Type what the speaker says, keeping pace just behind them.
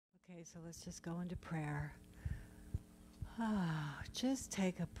Okay, so let's just go into prayer. Just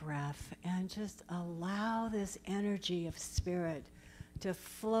take a breath and just allow this energy of spirit to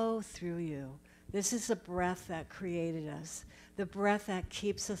flow through you. This is the breath that created us, the breath that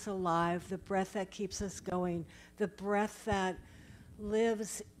keeps us alive, the breath that keeps us going, the breath that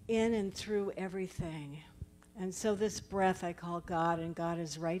lives in and through everything. And so this breath I call God, and God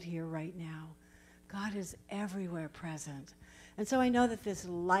is right here, right now. God is everywhere present. And so I know that this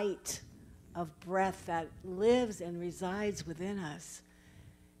light of breath that lives and resides within us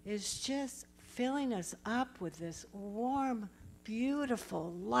is just filling us up with this warm,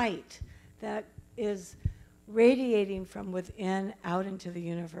 beautiful light that is radiating from within out into the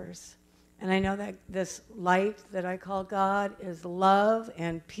universe. And I know that this light that I call God is love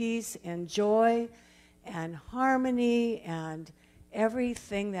and peace and joy and harmony and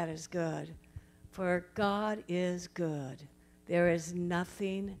everything that is good. For God is good. There is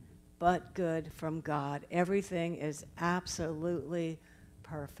nothing but good from God. Everything is absolutely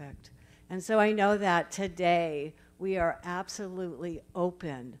perfect. And so I know that today we are absolutely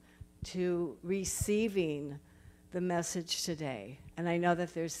open to receiving the message today. And I know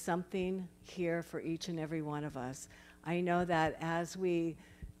that there's something here for each and every one of us. I know that as we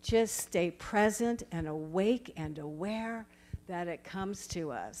just stay present and awake and aware, that it comes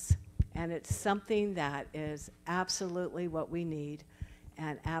to us. And it's something that is absolutely what we need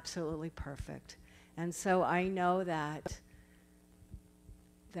and absolutely perfect. And so I know that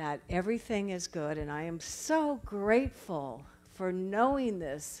everything is good, and I am so grateful for knowing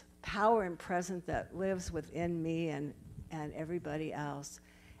this power and presence that lives within me and everybody else.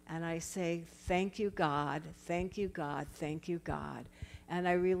 And I say, thank you, God, thank you, God, thank you, God. And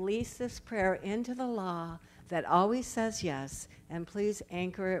I release this prayer into the law that always says yes, and please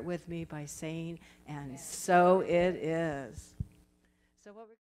anchor it with me by saying, and so it is. So what we're